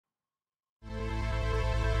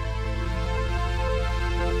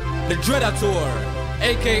the Dreader Tour,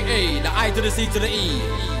 aka the I to the C to the E.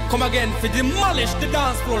 Come again to demolish the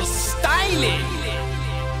dance floor styling.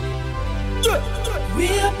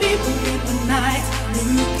 Real people in the night,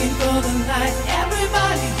 looking for the light.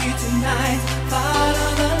 Everybody here tonight, follow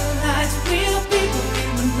the light. Real people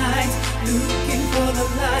in the night, looking for the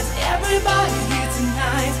light. Everybody here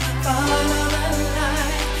tonight, follow the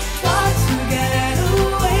light. Try to get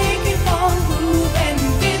away, keep on moving.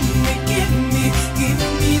 Give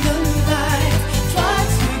me the light. Try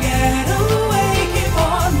to get away, keep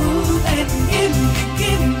on moving.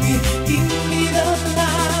 Give me the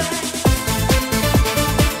light.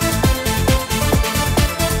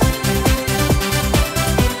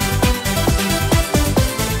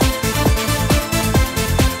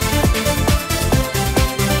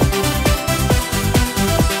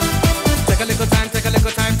 Take a little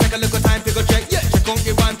time, to go check. Yeah, check out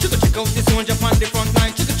the rhyme, check out the sound, jump on the front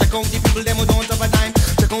line. Check out the people, them who don't have a dime.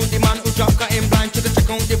 Check out the man who drop, got him blind. Check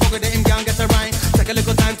out the bugger, that him can't get a rhyme. Take a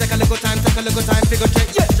little time, to go check.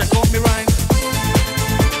 Yeah, check out me rhyme.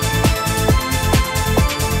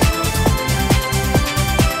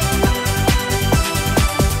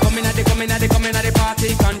 Coming at the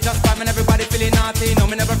party, conscious vibing, everybody feeling naughty. No,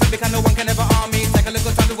 me never feel because no one can ever harm me. Take a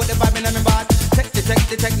little time to put the vibe in my body. Check the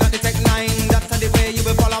tech, not the tech 9. That's how the way you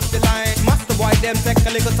will fall off the line. Master boy, them take a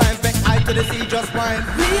little time, back I to the sea, just fine.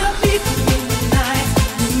 Real people in the night,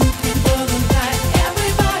 looking for the light.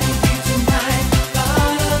 Everybody here tonight,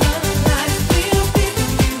 follow the light. Real people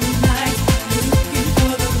in the night, looking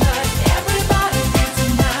for the light. Everybody here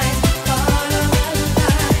tonight, follow the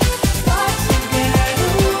light. Try to get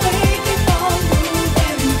away, keep on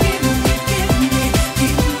moving.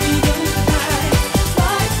 Give me the light.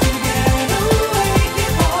 Try to get away,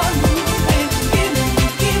 keep on moving. Give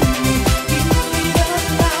me the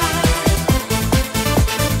light.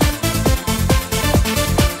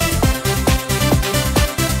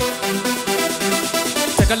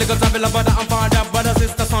 Take a little time, love brother and father, brother,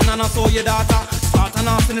 sister, son, and also your daughter. Start and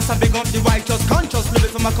ask, and it's a big up the righteous, conscious, live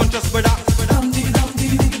it for my conscious brother.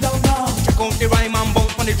 Check out the rhyme and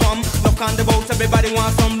bounce on the drum. Love on the boat, everybody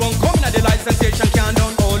wants some run. Coming at the light, sensation can't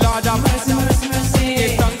done. Oh Lord, have mercy, mercy, mercy.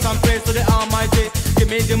 Give thanks and praise to the Almighty. Give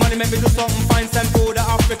me the money, make me do something fine. Send food to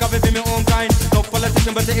Africa, be me own kind. No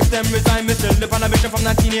politician, but if them resign, me still live on a mission from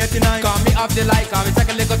 1989. Call me off the light, call me take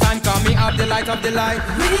a little time. Call me off the light, of the light.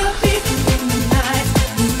 Real people in the night,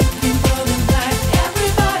 looking for the light.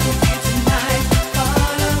 Everybody here tonight,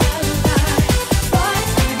 follow the light. Try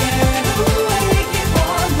to get away, keep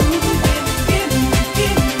on moving. Give me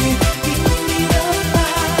the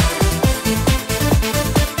light.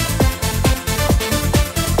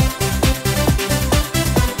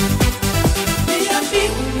 Real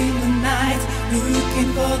people in the night, looking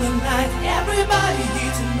for the light. Everybody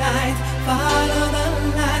here tonight, follow the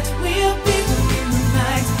light. Real people